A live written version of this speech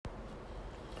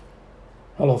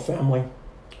Hello, family.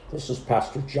 This is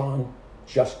Pastor John,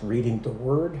 just reading the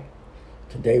Word.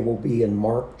 Today we'll be in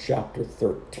Mark chapter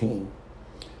 13.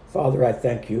 Father, I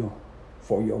thank you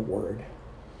for your Word.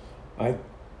 I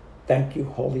thank you,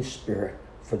 Holy Spirit,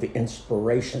 for the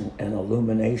inspiration and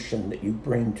illumination that you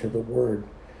bring to the Word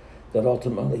that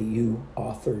ultimately you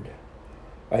authored.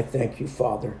 I thank you,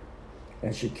 Father,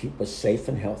 as you keep us safe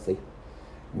and healthy,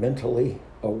 mentally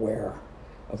aware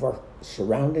of our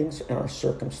surroundings and our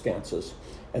circumstances,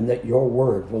 and that your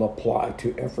word will apply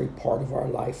to every part of our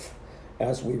life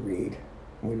as we read.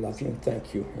 We love you and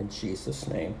thank you in Jesus'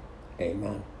 name.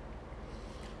 Amen.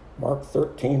 Mark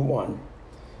 13:1.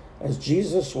 As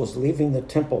Jesus was leaving the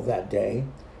temple that day,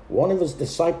 one of his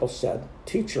disciples said,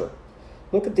 "Teacher,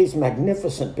 look at these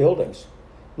magnificent buildings.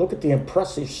 Look at the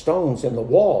impressive stones in the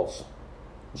walls."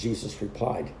 Jesus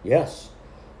replied, "Yes,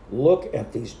 look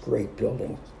at these great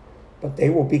buildings, but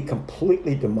they will be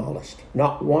completely demolished.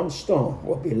 Not one stone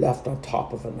will be left on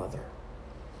top of another."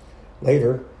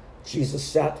 Later, Jesus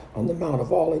sat on the Mount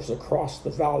of Olives across the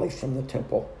valley from the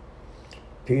temple.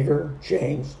 Peter,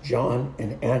 James, John,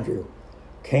 and Andrew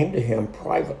came to him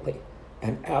privately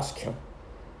and asked him,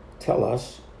 "Tell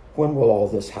us, when will all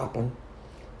this happen?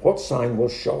 What sign will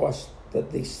show us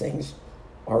that these things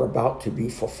are about to be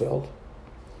fulfilled?"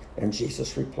 And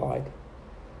Jesus replied,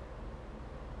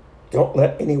 "Don't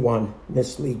let anyone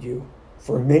mislead you,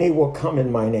 for many will come in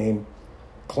my name,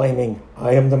 claiming,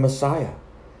 'I am the Messiah.'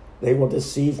 They will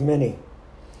deceive many.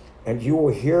 And you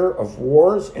will hear of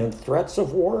wars and threats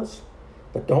of wars,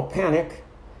 but don't panic.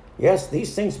 Yes,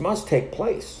 these things must take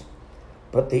place,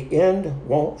 but the end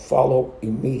won't follow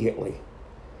immediately.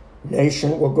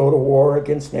 Nation will go to war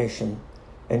against nation,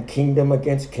 and kingdom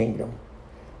against kingdom.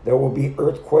 There will be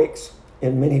earthquakes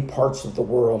in many parts of the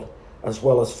world, as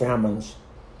well as famines.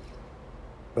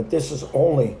 But this is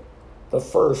only the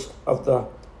first of the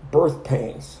birth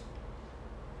pains,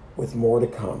 with more to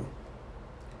come.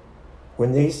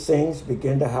 When these things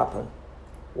begin to happen,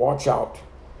 watch out.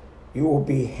 You will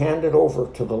be handed over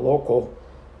to the local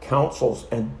councils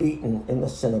and beaten in the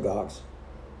synagogues.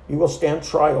 You will stand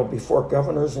trial before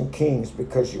governors and kings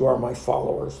because you are my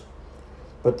followers.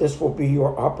 But this will be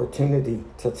your opportunity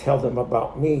to tell them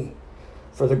about me.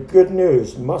 For the good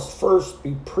news must first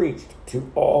be preached to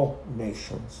all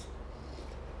nations.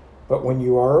 But when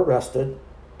you are arrested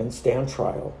and stand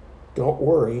trial, don't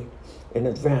worry in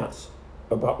advance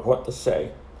about what to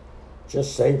say.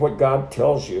 Just say what God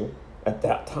tells you at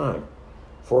that time,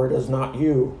 for it is not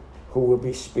you who will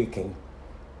be speaking,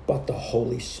 but the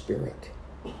Holy Spirit.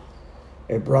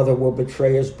 A brother will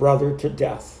betray his brother to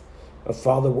death. A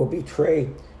father will betray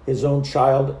his own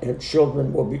child, and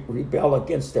children will rebel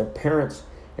against their parents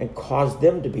and cause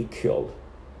them to be killed.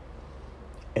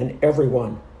 And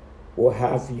everyone will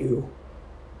hate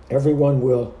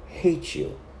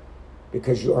you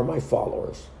because you are my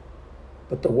followers.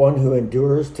 But the one who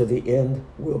endures to the end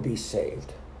will be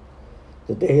saved.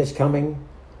 The day is coming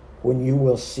when you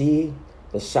will see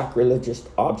the sacrilegious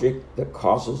object that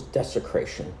causes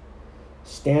desecration,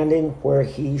 standing where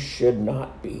he should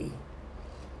not be.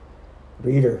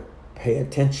 Reader, pay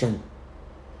attention.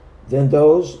 Then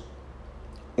those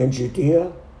in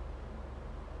Judea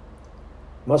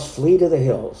must flee to the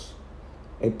hills.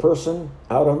 A person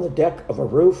out on the deck of a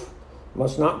roof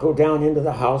must not go down into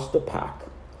the house to pack.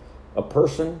 A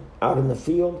person out in the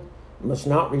field must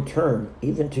not return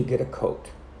even to get a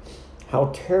coat. How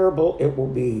terrible it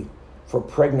will be for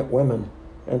pregnant women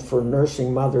and for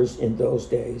nursing mothers in those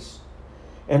days.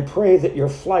 And pray that your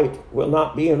flight will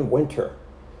not be in winter,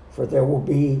 for there will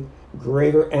be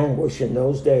greater anguish in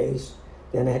those days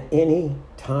than at any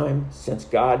time since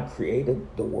God created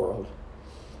the world.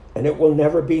 And it will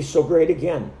never be so great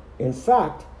again. In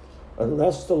fact,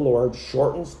 unless the Lord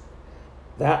shortens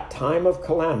that time of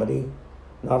calamity,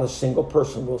 not a single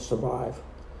person will survive.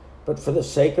 But for the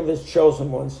sake of his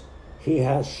chosen ones, he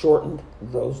has shortened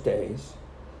those days.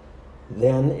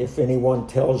 Then if anyone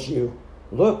tells you,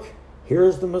 "Look,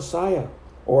 here's the Messiah,"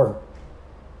 or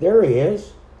 "There he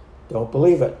is," don't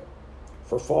believe it.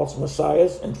 For false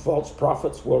messiahs and false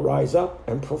prophets will rise up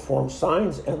and perform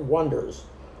signs and wonders,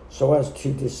 so as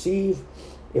to deceive,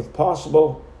 if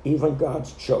possible, even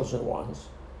God's chosen ones.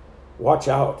 Watch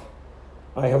out.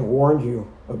 I have warned you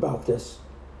about this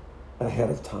ahead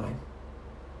of time.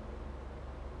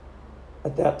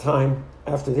 At that time,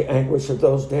 after the anguish of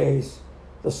those days,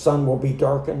 the sun will be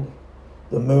darkened,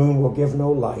 the moon will give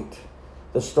no light,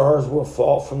 the stars will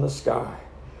fall from the sky,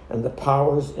 and the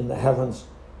powers in the heavens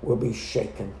will be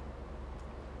shaken.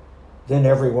 Then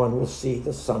everyone will see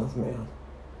the Son of Man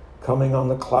coming on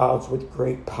the clouds with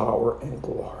great power and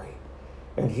glory.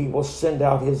 and he will send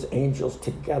out his angels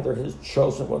to gather his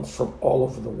chosen ones from all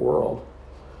over the world,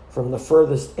 from the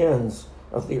furthest ends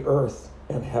of the earth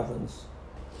and heavens.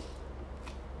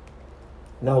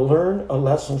 Now learn a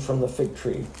lesson from the fig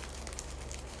tree.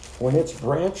 When its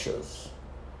branches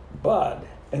bud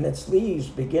and its leaves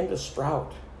begin to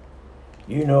sprout,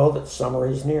 you know that summer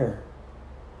is near.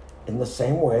 In the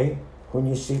same way, when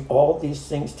you see all these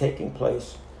things taking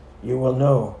place, you will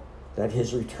know that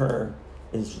his return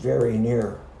is very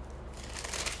near.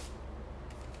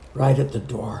 Right at the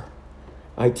door,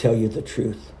 I tell you the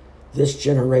truth. This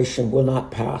generation will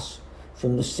not pass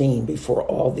from the scene before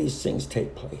all these things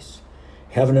take place.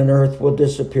 Heaven and earth will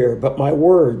disappear, but my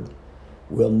word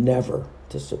will never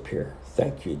disappear.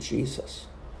 Thank you, Jesus.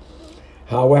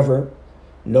 However,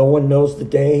 no one knows the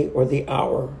day or the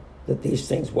hour that these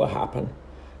things will happen,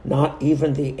 not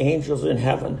even the angels in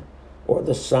heaven or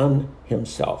the Son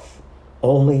himself.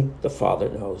 Only the Father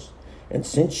knows. And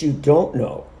since you don't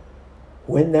know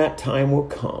when that time will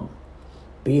come,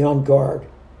 be on guard,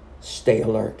 stay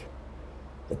alert.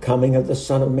 The coming of the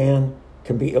Son of Man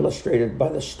can be illustrated by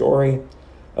the story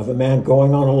of a man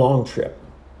going on a long trip.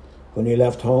 When he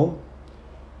left home,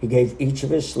 he gave each of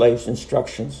his slaves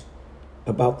instructions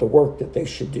about the work that they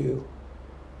should do,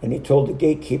 and he told the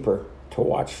gatekeeper to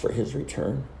watch for his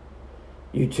return.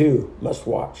 You too must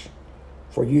watch,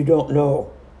 for you don't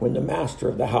know when the master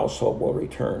of the household will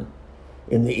return,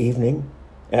 in the evening,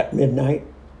 at midnight,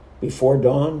 before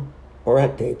dawn, or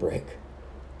at daybreak.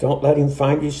 Don't let him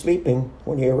find you sleeping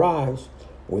when he arrives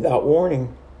without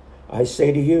warning. I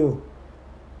say to you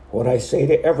what I say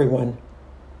to everyone: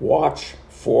 watch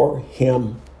for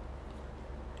him.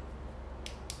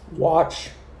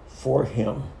 Watch for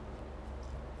him.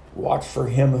 Watch for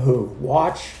him who?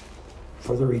 Watch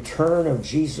for the return of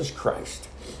Jesus Christ.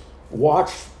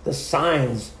 Watch the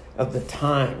signs of the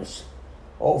times.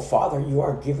 Oh, Father, you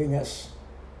are giving us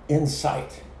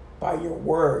insight by your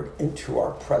word into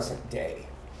our present day.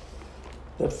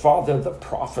 That, Father, the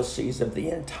prophecies of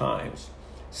the end times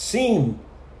seem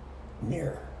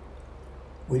near.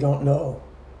 We don't know,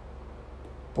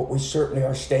 but we certainly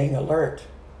are staying alert.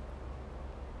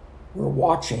 We're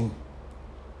watching.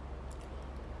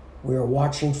 We are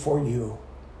watching for you.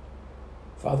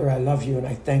 Father, I love you and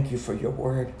I thank you for your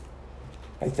word.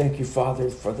 I thank you, Father,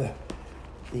 for the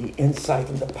insight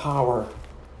and the power,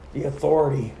 the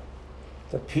authority,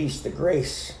 the peace, the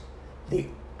grace, the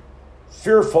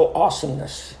fearful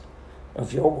awesomeness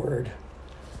of your word.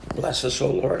 Bless us, O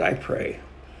Lord, I pray.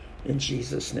 In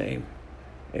Jesus' name,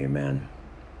 amen.